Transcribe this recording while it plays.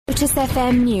Lotus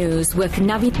FM News with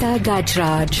NAVITHA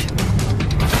GAJRAJ.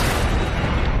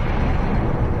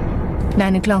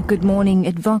 9 o'clock, good morning.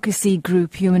 Advocacy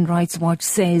group Human Rights Watch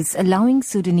says allowing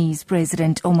Sudanese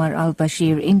President Omar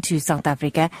al-Bashir into South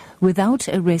Africa without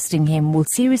arresting him will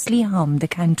seriously harm the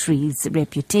country's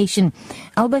reputation.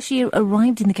 Al-Bashir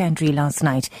arrived in the country last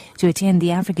night to attend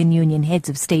the African Union Heads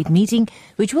of State meeting,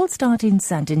 which will start in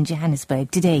Sandton,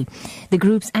 Johannesburg today. The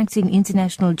group's acting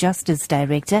International Justice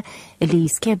Director,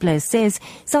 Elise Kebler, says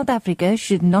South Africa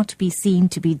should not be seen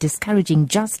to be discouraging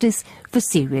justice for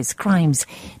serious crimes.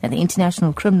 Now, the International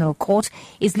Criminal Court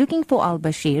is looking for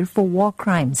al-Bashir for war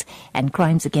crimes and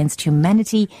crimes against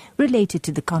humanity related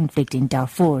to the conflict in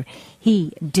Darfur.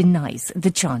 He denies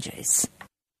the charges.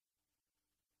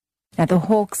 Now, the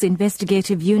Hawks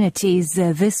investigative unit is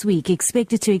this week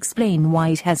expected to explain why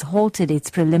it has halted its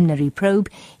preliminary probe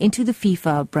into the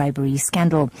FIFA bribery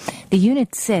scandal. The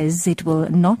unit says it will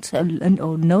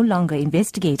no longer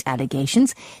investigate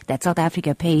allegations that South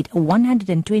Africa paid a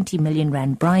 120 million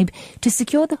rand bribe to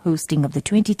secure the hosting of the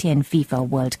 2010 FIFA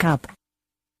World Cup.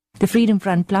 The Freedom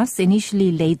Front Plus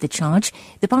initially laid the charge.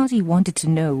 The party wanted to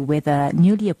know whether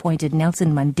newly appointed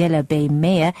Nelson Mandela Bay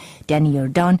Mayor Danny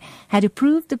Jordaan had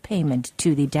approved the payment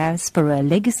to the Diaspora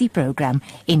Legacy Program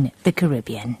in the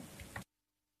Caribbean.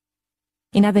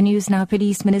 In other news now,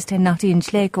 Police Minister Nathi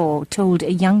Nhleko told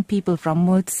young people from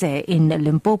Moutse in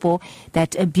Limpopo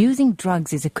that abusing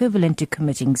drugs is equivalent to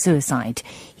committing suicide.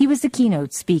 He was the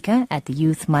keynote speaker at the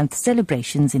Youth Month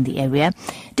celebrations in the area.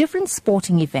 Different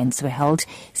sporting events were held.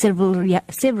 Several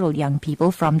young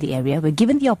people from the area were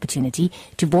given the opportunity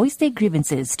to voice their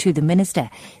grievances to the minister,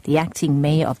 the acting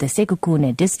mayor of the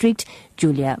Sekhukhune district,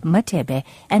 Julia Matebe,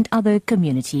 and other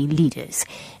community leaders.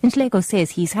 Nhleko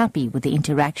says he's happy with the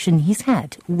interaction he's had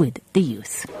with the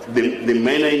youth. The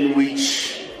manner in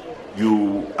which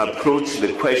you approach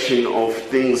the question of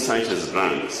things such as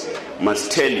drugs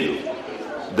must tell you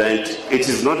that it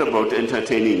is not about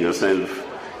entertaining yourself,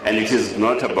 and it is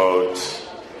not about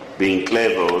being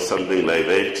clever or something like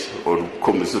that, or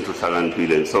komisutu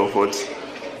thalampil and so forth.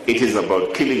 It is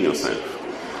about killing yourself.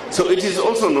 So it is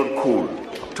also not cool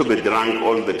to be drunk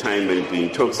all the time and be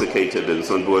intoxicated and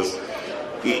so on, because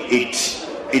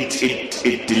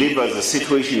it delivers a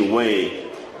situation where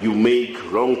you make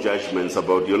wrong judgments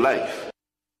about your life.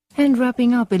 And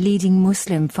wrapping up, a leading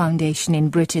Muslim foundation in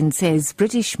Britain says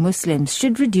British Muslims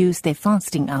should reduce their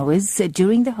fasting hours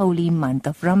during the holy month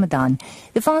of Ramadan.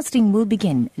 The fasting will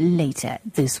begin later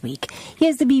this week.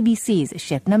 Here's the BBC's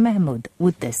Shebna Mahmood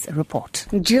with this report.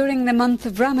 During the month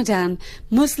of Ramadan,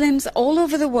 Muslims all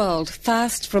over the world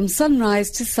fast from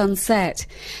sunrise to sunset.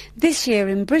 This year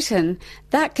in Britain,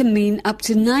 that can mean up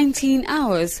to 19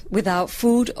 hours without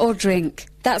food or drink.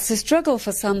 That's a struggle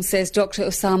for some, says Dr.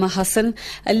 Osama Hassan,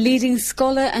 a leading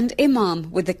scholar and imam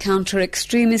with the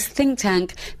counter-extremist think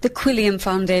tank, the Quilliam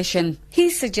Foundation.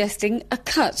 He's suggesting a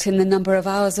cut in the number of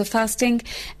hours of fasting,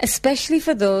 especially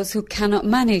for those who cannot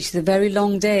manage the very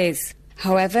long days.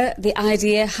 However, the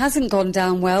idea hasn't gone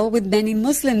down well with many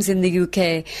Muslims in the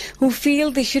UK, who feel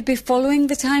they should be following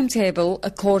the timetable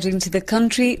according to the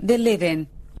country they live in.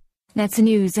 That's the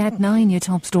news at 9. Your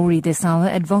top story this hour.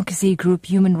 Advocacy group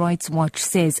Human Rights Watch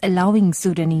says allowing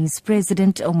Sudanese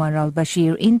President Omar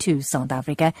al-Bashir into South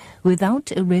Africa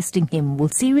without arresting him will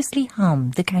seriously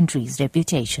harm the country's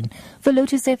reputation. For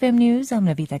Lotus FM News, I'm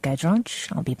NAVITHA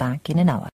GAJRAJ. I'll be back in an hour.